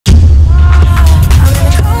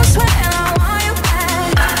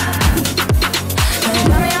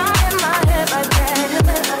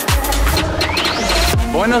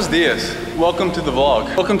Buenos dias. Welcome to the vlog.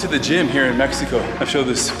 Welcome to the gym here in Mexico. I've showed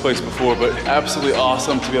this place before, but absolutely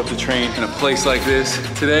awesome to be able to train in a place like this.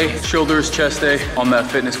 Today, shoulders, chest day on that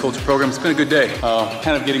fitness culture program. It's been a good day.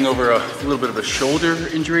 Kind of getting over a little bit of a shoulder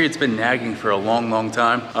injury. It's been nagging for a long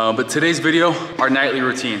time. But today's video, our nightly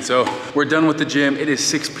routine. So we're done with the gym. It is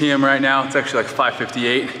 6 p.m. right now. It's actually like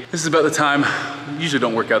 5:58. This is about the time, we usually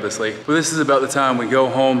don't work out this late, but this is about the time we go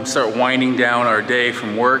home, start winding down our day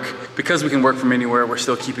from work. Because we can work from anywhere, we're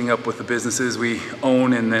still keeping up with the businesses we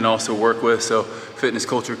own and then also work with. So Fitness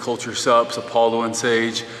Culture, Culture Sups, Apollo and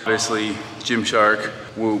Sage, obviously Gymshark,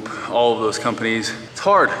 Whoop, all of those companies. It's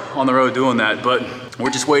hard on the road doing that, but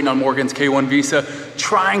we're just waiting on Morgan's K1 visa,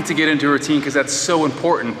 trying to get into a routine because that's so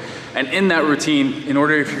important. And in that routine, in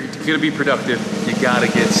order if you're gonna be productive, you gotta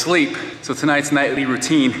get sleep. So tonight's nightly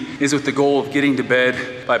routine is with the goal of getting to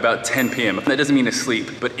bed by about 10 p.m. That doesn't mean to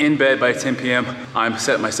sleep, but in bed by 10 p.m., I'm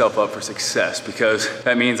setting myself up for success because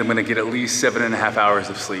that means I'm gonna get at least 7.5 hours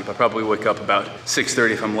of sleep. I probably wake up about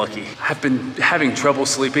 6:30 if I'm lucky. I've been having trouble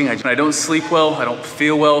sleeping. I don't sleep well, I don't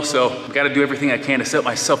feel well, so I've gotta do everything I can to set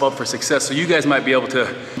myself up for success. So you guys might be able to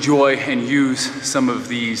enjoy and use some of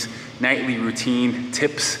these nightly routine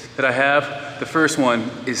tips that I have. The first one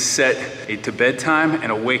is set a to bed time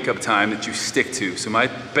and a wake up time that you stick to. So my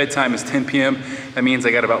bedtime is 10 p.m. That means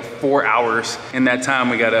I got about 4 hours. In that time,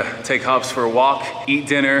 we gotta take Hobbs for a walk, eat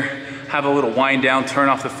dinner, have a little wind down, turn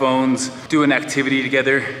off the phones, do an activity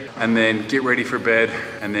together, and then get ready for bed,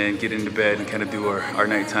 and then get into bed and kind of do our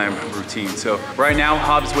nighttime routine. So right now,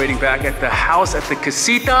 Hobbs waiting back at the house at the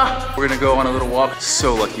casita. We're gonna go on a little walk.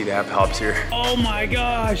 So lucky to have Hobbs here. Oh my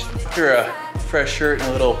gosh. After a fresh shirt and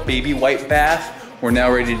a little baby white bath, we're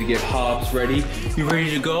now ready to get Hobbs ready. You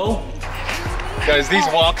ready to go? Guys, these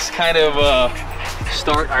walks kind of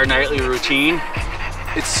start our nightly routine.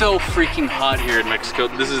 It's so freaking hot here in Mexico.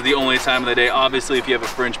 This is the only time of the day. Obviously, if you have a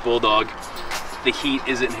French bulldog, the heat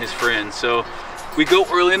isn't his friend. So we go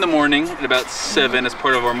early in the morning at about 7 as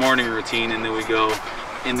part of our morning routine, and then we go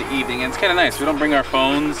in the evening. And it's kind of nice. We don't bring our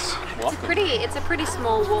phones. It's a pretty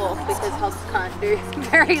small walk because Hobbs can't do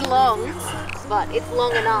very long, but it's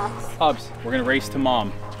long enough. Hobbs, we're gonna race to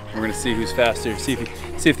mom. We're gonna see who's faster. See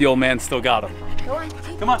if the old man still got him. Go on.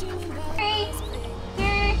 Come on. 3,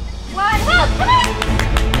 2, 1, go! Come on!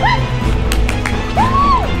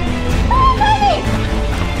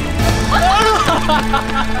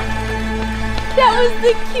 That was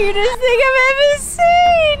the cutest thing I've ever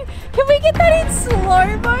seen! Can we get that in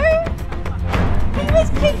slow-mo? He was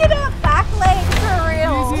kicking up back leg for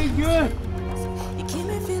real. Easy, good. You keep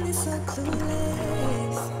me feeling so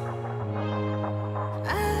clueless.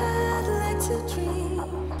 I'd like to dream.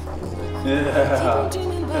 Yeah,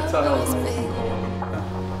 that's how it was.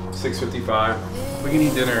 6:55. We can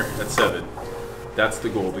eat dinner at 7. That's the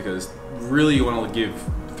goal because really you want to give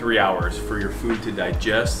 3 hours for your food to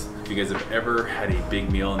digest. If you guys have ever had a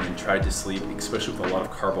big meal and then tried to sleep, especially with a lot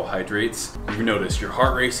of carbohydrates, you've noticed your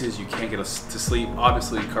heart races, you can't get to sleep.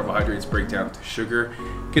 Obviously, carbohydrates break down to sugar,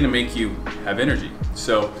 gonna make you have energy.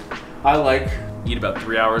 So I like eat about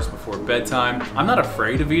 3 hours before bedtime. I'm not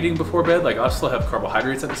afraid of eating before bed. Like I'll still have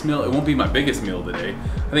carbohydrates at this meal. It won't be my biggest meal of the day.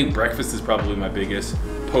 I think breakfast is probably my biggest,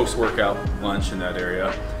 post-workout lunch in that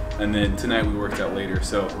area. And then tonight we worked out later,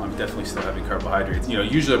 so I'm definitely still having carbohydrates. You know,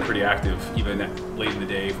 usually I'm pretty active even late in the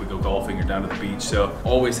day if we go golfing or down to the beach, so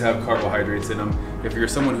always have carbohydrates in them. If you're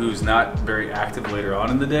someone who's not very active later on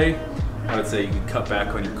in the day, I would say you can cut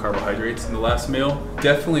back on your carbohydrates in the last meal.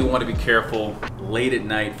 Definitely want to be careful late at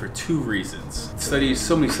night for 2 reasons.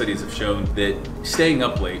 So many studies have shown that staying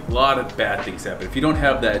up late, a lot of bad things happen. If you don't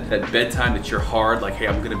have that bedtime that you're hard, like, hey,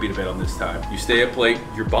 I'm gonna be to bed on this time. You stay up late,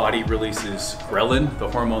 your body releases ghrelin, the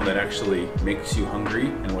hormone that actually makes you hungry.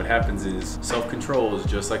 And what happens is self-control is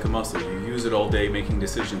just like a muscle. You use it all day making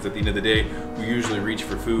decisions. At the end of the day, we usually reach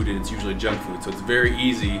for food and it's usually junk food. So it's very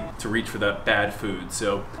easy to reach for that bad food.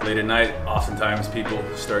 So late at night, oftentimes people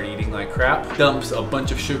start eating like crap, dumps a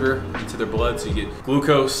bunch of sugar into their blood, so you get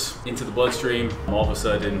glucose into the bloodstream. All of a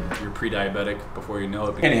sudden, you're pre-diabetic before you know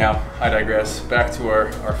it. Anyhow, I digress. Back to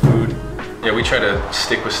our food. Yeah, we try to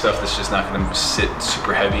stick with stuff that's just not gonna sit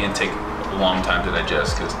super heavy and take a long time to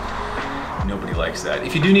digest because nobody likes that.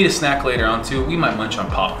 If you do need a snack later on too, we might munch on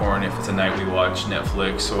popcorn if it's a night we watch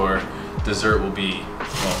Netflix, or dessert will be,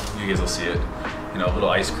 well, you guys will see it. You know, a little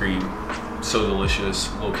ice cream, so delicious,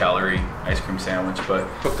 low calorie ice cream sandwich. But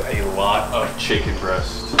cooked a lot of chicken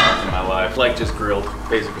breast in my life, like just grilled,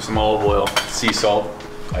 basically some olive oil, sea salt.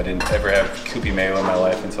 I didn't ever have Kewpie mayo in my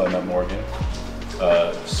life until I met Morgan.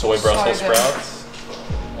 Soy Brussels sprouts,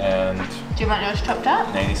 and do you want yours chopped up?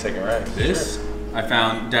 90-second rice. This I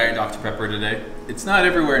found Diet Dr. Pepper today. It's not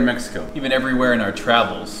everywhere in Mexico, even everywhere in our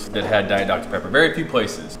travels that had Diet Dr. Pepper. Very few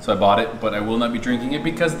places. So I bought it, but I will not be drinking it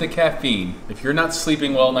because of the caffeine. If you're not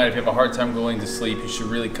sleeping well at night, if you have a hard time going to sleep, you should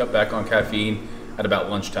really cut back on caffeine at about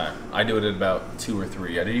lunchtime. I do it at about 2 or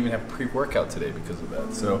 3. I didn't even have pre-workout today because of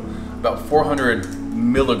that. So about 400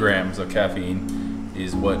 milligrams of caffeine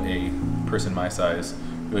is what a person my size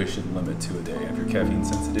really should limit to a day. If you're caffeine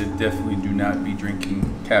sensitive, definitely do not be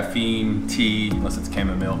drinking caffeine tea unless it's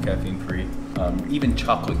chamomile, caffeine free. Even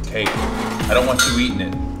chocolate cake. I don't want you eating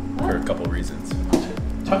it for a couple of reasons.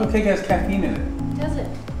 Chocolate cake has caffeine in it. Does it?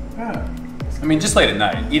 Yeah. I mean, just late at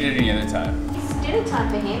night. Eat it any other time. It's dinner time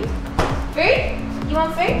for him. Food? You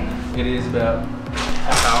want food? It is about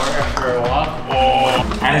half hour after a walk.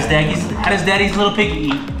 Oh. How does daddy's little piggy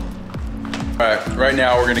eat? All right, right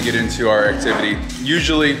now we're gonna get into our activity.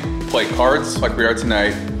 Usually play cards like we are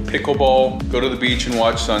tonight, pickleball, go to the beach and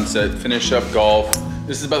watch sunset, finish up golf.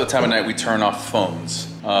 This is about the time of night we turn off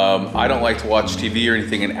phones. I don't like to watch TV or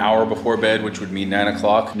anything an hour before bed, which would mean 9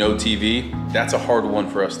 o'clock, no TV. That's a hard one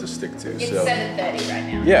for us to stick to. It's so 7:30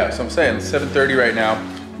 right now. yeah, so I'm saying 7:30 right now.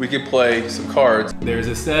 We could play some cards. There's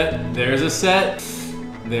a set, there's a set,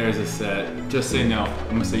 there's a set. Just say no. I'm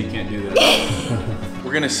gonna say you can't do that.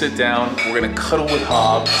 We're gonna sit down, we're gonna cuddle with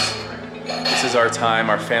Hobbs. This is our time,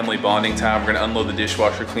 our family bonding time. We're gonna unload the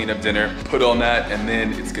dishwasher, clean up dinner, put on that, and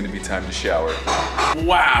then it's gonna be time to shower.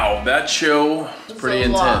 Wow, that show was pretty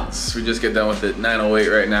intense. We just get done with it, 9:08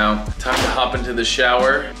 right now. Time to hop into the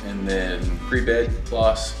shower, and then pre-bed,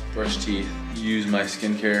 floss, brush teeth, use my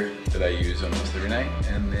skincare that I use almost every night,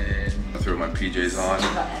 and then throw my PJs on.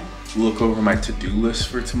 Look over my to-do list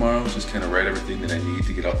for tomorrow, just kind of write everything that I need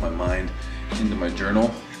to get off my mind into my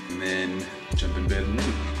journal, and then jump in bed and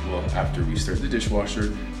read. Well, after we start the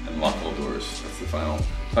dishwasher and lock all doors, that's the final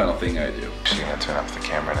thing I do. I'm actually gonna turn off the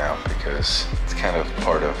camera now because it's kind of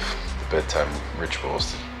part of the bedtime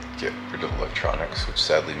rituals to get rid of electronics, which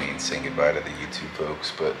sadly means saying goodbye to the YouTube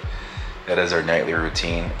folks, but that is our nightly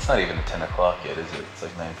routine. It's not even 10 o'clock yet, is it? It's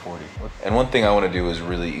like 9:40. And one thing I want to do is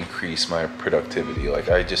really increase my productivity. Like,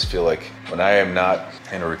 I just feel like when I am not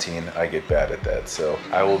in a routine, I get bad at that. So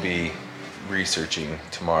I will be researching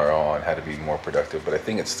tomorrow on how to be more productive, but I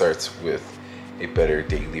think it starts with a better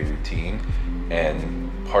daily routine.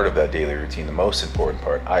 And part of that daily routine, the most important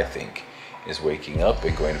part, I think, is waking up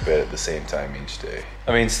and going to bed at the same time each day.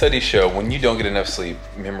 I mean, studies show when you don't get enough sleep,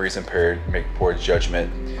 memory is impaired, make poor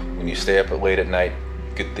judgment. When you stay up late at night,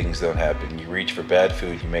 good things don't happen. You reach for bad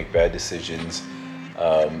food, you make bad decisions,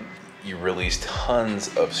 you release tons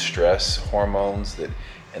of stress hormones that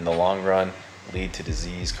in the long run lead to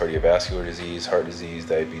disease, cardiovascular disease, heart disease,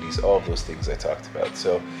 diabetes, all of those things I talked about.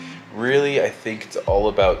 So really, I think it's all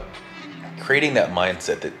about creating that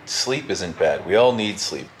mindset that sleep isn't bad. We all need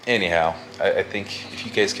sleep. Anyhow, I think if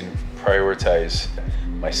you guys can prioritize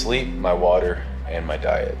my sleep, my water, and my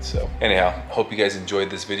diet. So anyhow, hope you guys enjoyed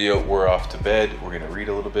this video. We're off to bed. We're gonna read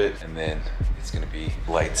a little bit, and then it's gonna be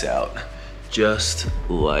lights out. Just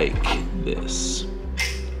like this.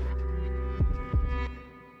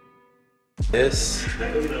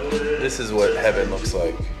 This is what heaven looks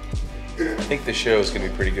like. I think the show is gonna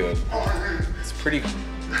be pretty good. It's pretty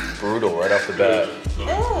brutal right off the bat.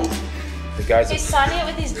 Ooh. The guy's He's signing it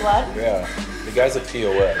with his blood? yeah. The guy's a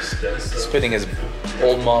POS. Spending his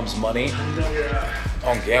old mom's money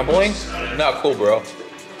on gambling? Not cool, bro.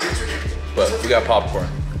 But we got popcorn.